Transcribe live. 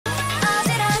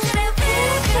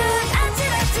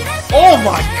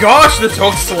my gosh, this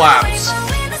hook slaps!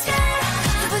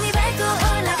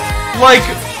 Like,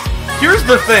 here's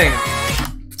the thing.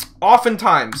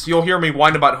 Oftentimes, you'll hear me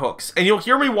whine about hooks. And you'll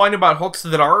hear me whine about hooks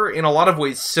that are, in a lot of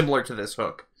ways, similar to this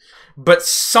hook. But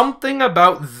something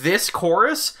about this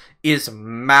chorus is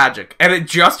magic. And it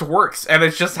just works. And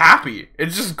it's just happy.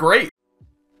 It's just great.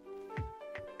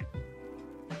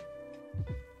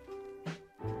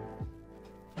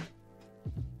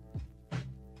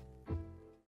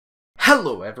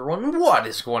 Hello everyone, what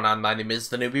is going on? My name is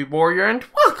the Newbie Warrior, and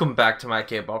welcome back to my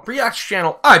K-pop reaction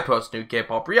channel. I post new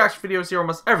K-pop reaction videos here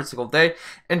almost every single day,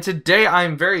 and today I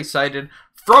am very excited.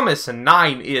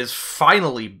 Fromis9 is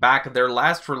finally back. Their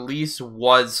last release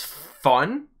was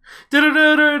fun.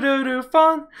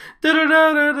 Fun.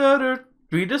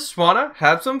 We just wanna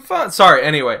have some fun. Sorry,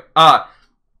 anyway, I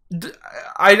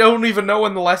don't even know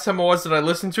when the last time it was that I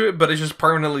listened to it, but it's just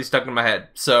permanently stuck in my head,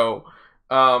 so...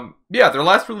 yeah, their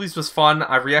last release was fun.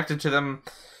 I've reacted to them,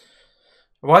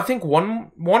 well, I think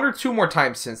one or two more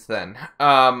times since then.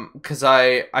 Because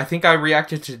I think I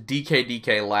reacted to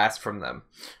DK last from them.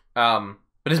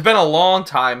 But it's been a long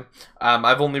time.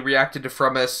 I've only reacted to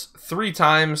Fromis 3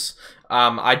 times.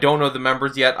 I don't know the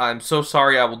members yet. I'm so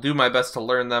sorry. I will do my best to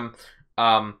learn them.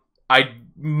 I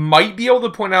might be able to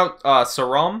point out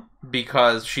Saram,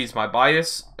 because she's my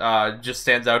bias. Just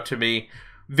stands out to me.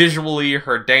 Visually,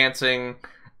 her dancing,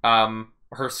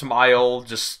 her smile,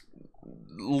 just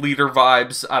leader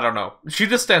vibes, I don't know. She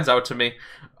just stands out to me.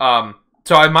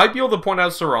 So I might be able to point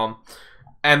out Saram,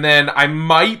 and then I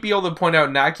might be able to point out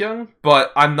Nakyung,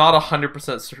 but I'm not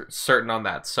 100% certain on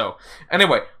that. So,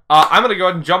 anyway, I'm going to go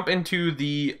ahead and jump into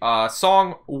the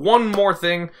song. One more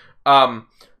thing,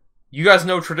 you guys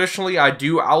know traditionally I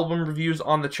do album reviews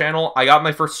on the channel. I got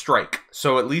my first strike,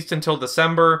 so at least until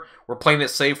December, we're playing it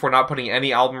safe. We're not putting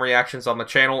any album reactions on the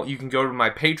channel. You can go to my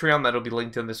Patreon, that'll be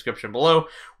linked in the description below,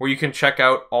 where you can check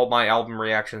out all my album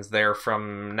reactions there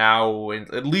from now,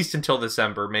 at least until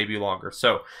December, maybe longer.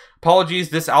 So, apologies,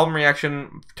 this album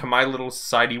reaction to My Little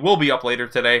Society will be up later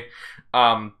today,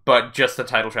 but just the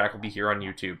title track will be here on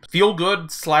YouTube. Feel Good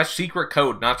 / Secret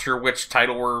Code, not sure which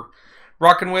title we're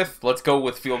rocking with. Let's go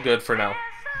with Feel Good for now.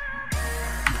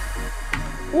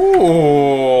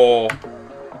 Ooh.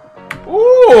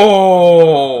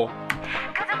 Ooh.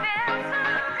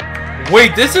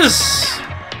 Wait, this is...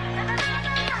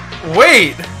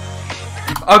 Wait.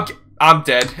 Okay, I'm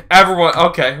dead. Everyone,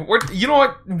 okay. You know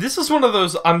what? This is one of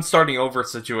those I'm starting over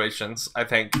situations, I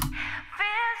think.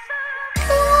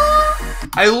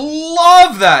 I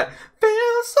love that.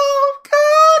 Feels so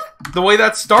good. The way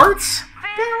that starts.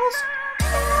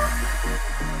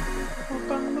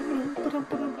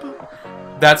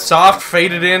 That soft,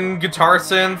 faded-in guitar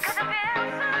synth.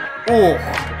 Ooh.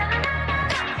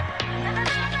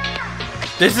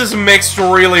 This is mixed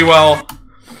really well.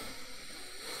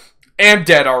 And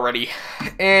dead already.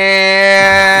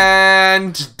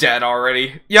 And dead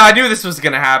already. Yeah, I knew this was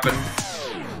gonna happen.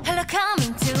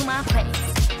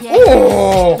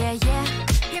 Ooh.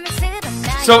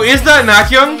 So is that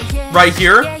Nakyung right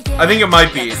here? I think it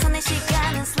might be.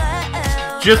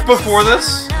 Just before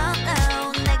this?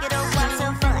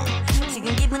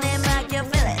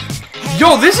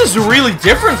 Yo, this is really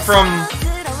different from...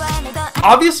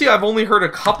 Obviously, I've only heard a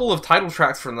couple of title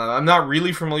tracks from them. I'm not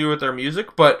really familiar with their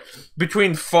music, but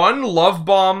between Fun, Love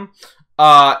Bomb,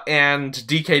 and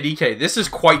DK, this is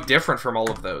quite different from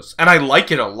all of those. And I like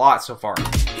it a lot so far.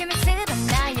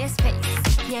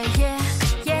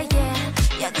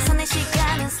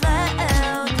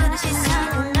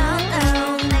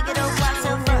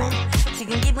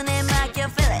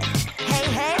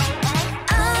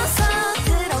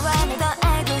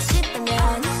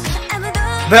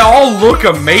 They all look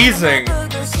amazing.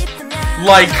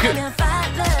 Like,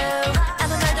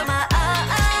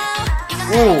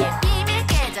 ooh.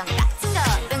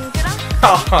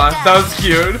 That was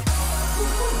cute.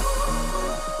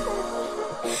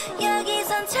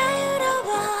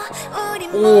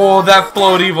 Oh, that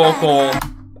floaty vocal.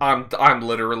 I'm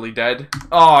literally dead.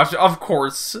 Oh, of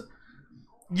course.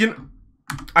 You know,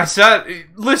 I said,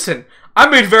 listen, I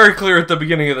made very clear at the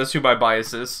beginning of this who my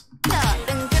bias is.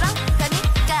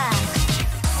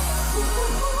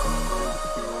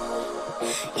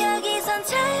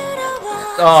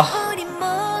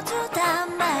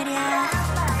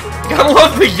 I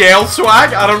love the Yale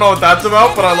swag. I don't know what that's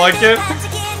about, but I like it.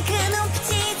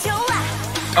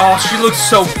 Oh, she looks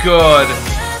so good.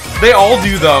 They all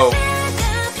do, though.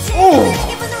 Ooh.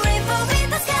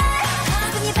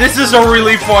 This is a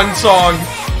really fun song.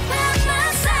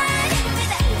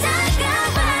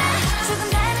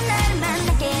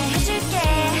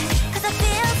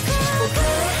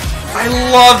 I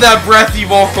love that breathy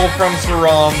vocal from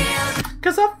Saram.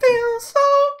 Cause I feel so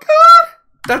good.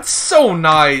 That's so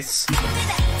nice.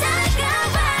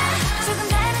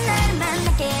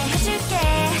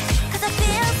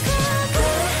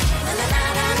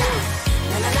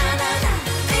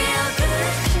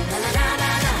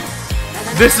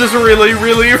 This is really,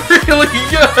 really, really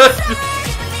good.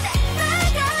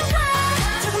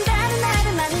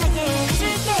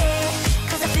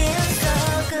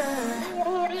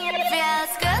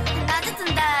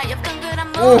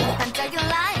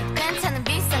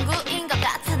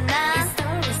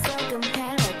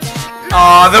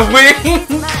 Aw, the wings!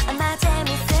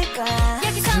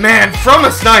 Man,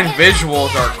 Fromis 9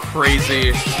 visuals are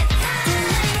crazy.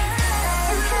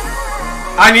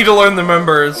 I need to learn the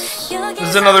members. This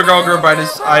is another girl group, I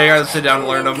gotta sit down and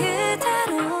learn them.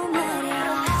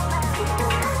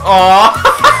 Aww!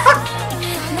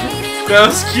 That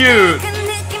was cute!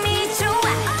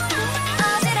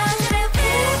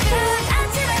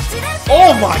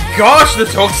 Oh my gosh,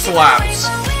 this hook slaps!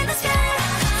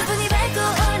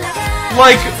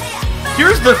 Like,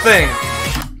 here's the thing.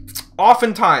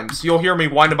 Oftentimes, you'll hear me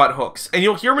whine about hooks. And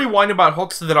you'll hear me whine about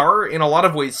hooks that are, in a lot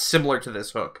of ways, similar to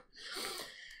this hook.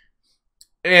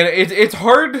 And it's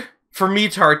hard for me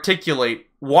to articulate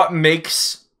what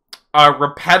makes a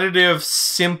repetitive,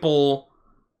 simple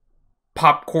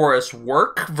pop chorus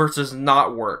work versus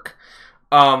not work.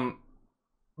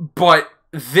 But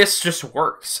this just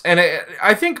works. And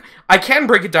I think I can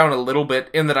break it down a little bit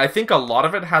in that I think a lot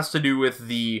of it has to do with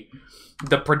the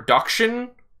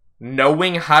production,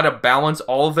 knowing how to balance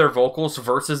all of their vocals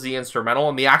versus the instrumental,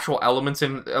 and the actual elements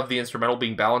of the instrumental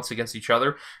being balanced against each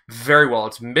other very well.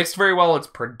 It's mixed very well, it's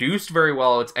produced very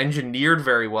well, it's engineered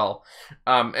very well.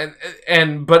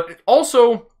 But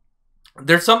also,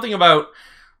 there's something about,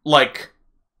 like,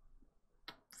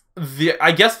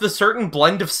 I guess the certain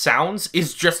blend of sounds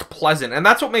is just pleasant, and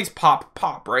that's what makes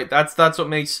pop, right? That's what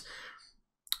makes...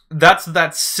 That's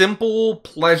that simple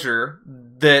pleasure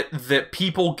that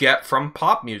people get from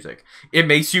pop music. It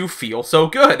makes you feel so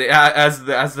good, as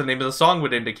the name of the song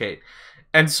would indicate.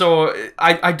 And so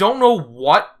I don't know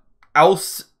what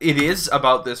else it is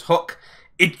about this hook.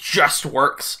 It just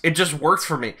works. It just works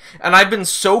for me. And I've been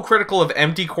so critical of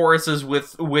empty choruses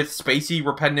with spacey,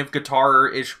 repetitive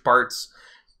guitar-ish parts,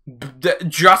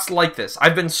 just like this.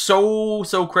 I've been so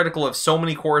critical of so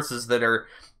many choruses that are,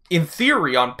 in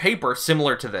theory, on paper,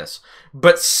 similar to this.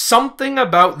 But something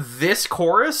about this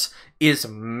chorus is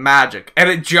magic. And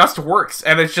it just works.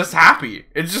 And it's just happy.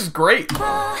 It's just great.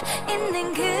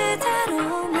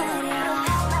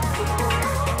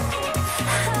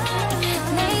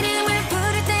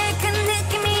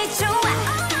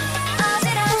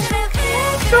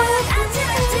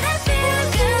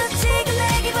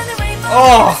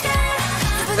 Oh!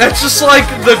 That's just like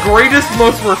the greatest,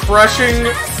 most refreshing,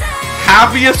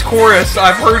 happiest chorus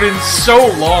I've heard in so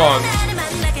long.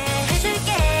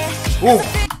 Ooh.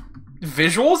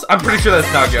 Visuals? I'm pretty sure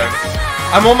that's Naga.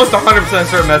 I'm almost 100%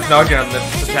 certain that's Naga on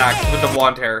this attack with the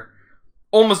blonde hair.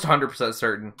 Almost 100%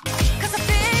 certain.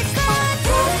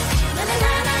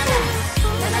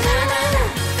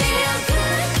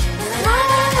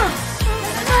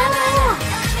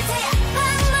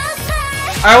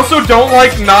 I also don't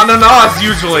like na-na-nas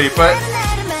usually, but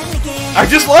I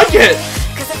just like it.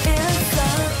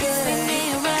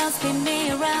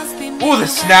 Ooh, the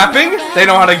snapping! They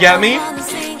know how to get me.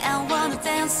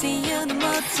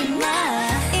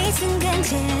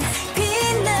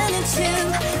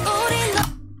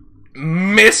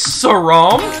 Miss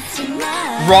Saram?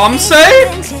 Ramsay?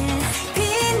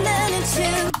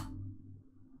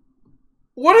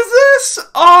 What is this?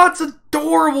 Oh, it's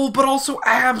adorable, but also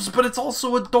abs, but it's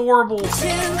also adorable.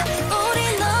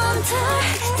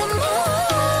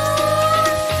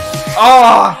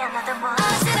 Ah!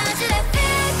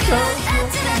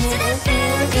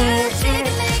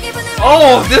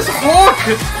 Oh, this hook!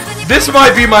 This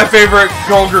might be my favorite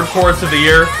girl group chorus of the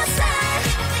year.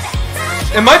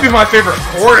 It might be my favorite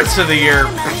chorus of the year,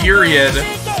 period.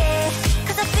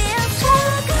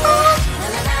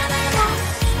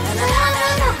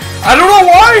 I don't know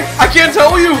why! I can't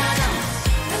tell you!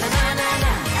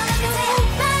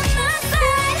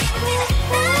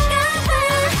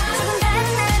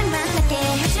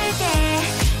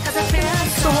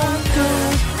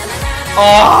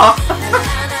 Aww!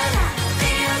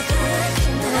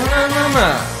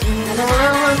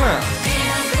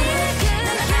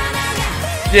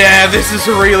 Yeah, this is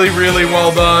really, really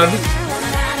well done.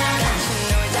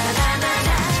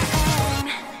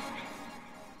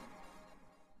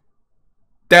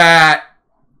 That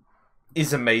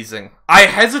is amazing. I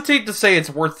hesitate to say it's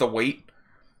worth the wait.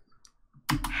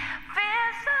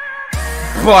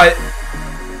 But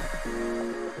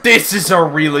this is a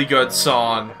really good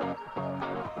song.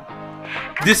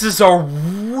 This is a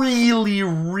really,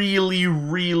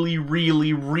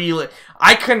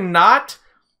 I cannot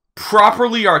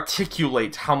properly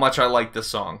articulate how much I like this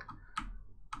song.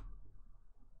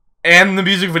 And the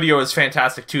music video is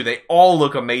fantastic too. They all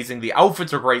look amazing. The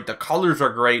outfits are great. The colors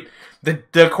are great. The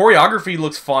choreography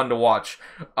looks fun to watch.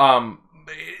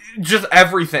 Just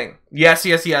everything. Yes,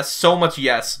 yes, yes. So much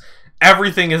yes.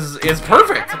 Everything is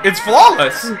perfect. It's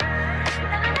flawless.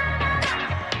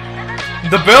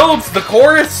 The builds, the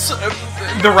chorus,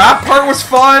 the rap part was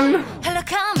fun.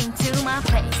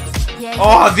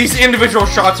 Oh, these individual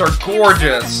shots are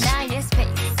gorgeous.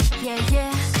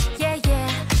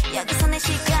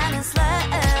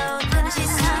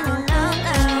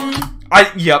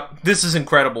 Yep, this is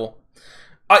incredible.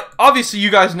 Obviously,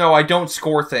 you guys know I don't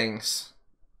score things.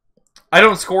 I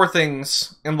don't score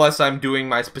things unless I'm doing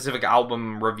my specific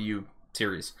album review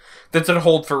series. That's on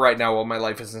hold for right now while my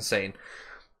life is insane.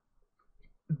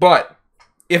 But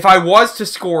if I was to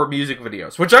score music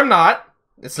videos, which I'm not,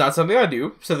 it's not something I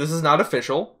do, so this is not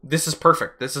official. This is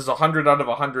perfect. This is 100 out of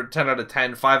 100, 10 out of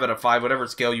 10, 5 out of 5, whatever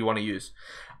scale you want to use.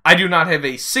 I do not have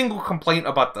a single complaint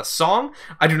about the song.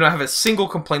 I do not have a single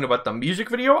complaint about the music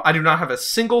video. I do not have a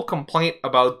single complaint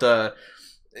about the,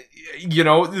 you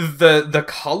know, the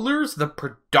colors, the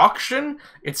production.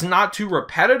 It's not too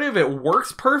repetitive. It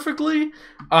works perfectly.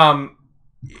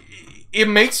 It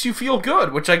makes you feel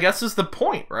good, which I guess is the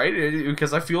point, right?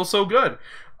 Because I feel so good.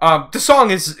 The song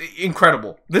is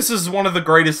incredible. This is one of the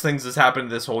greatest things that's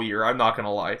happened this whole year. I'm not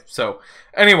gonna lie. So,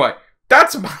 anyway,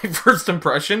 that's my first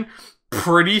impression.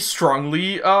 Pretty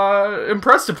strongly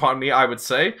impressed upon me, I would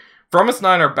say. From Us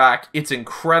 9 are back. It's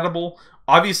incredible.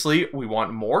 Obviously, we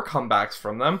want more comebacks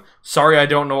from them. Sorry I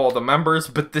don't know all the members,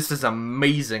 but this is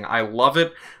amazing. I love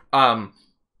it.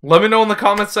 Let me know in the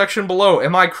comments section below.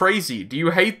 Am I crazy? Do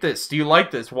you hate this? Do you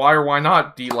like this? Why or why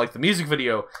not? Do you like the music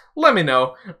video? Let me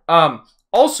know.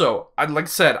 Also, like I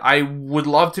said, I would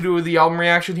love to do the album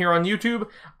reaction here on YouTube.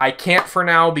 I can't for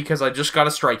now because I just got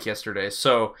a strike yesterday.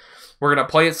 So, we're going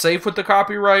to play it safe with the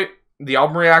copyright. The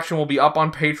album reaction will be up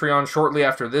on Patreon shortly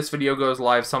after this video goes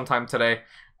live sometime today.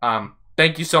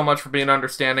 Thank you so much for being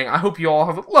understanding. I hope you all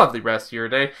have a lovely rest of your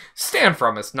day. Stand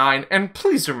From Us 9, and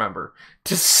please remember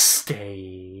to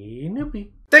stay newbie.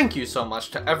 Thank you so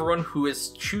much to everyone who is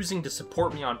choosing to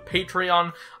support me on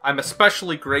Patreon. I'm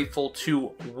especially grateful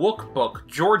to Wookbook,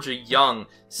 Georgia Young,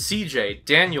 CJ,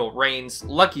 Daniel Rains,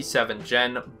 Lucky7,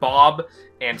 Jen, Bob,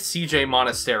 and CJ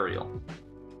Monasterial.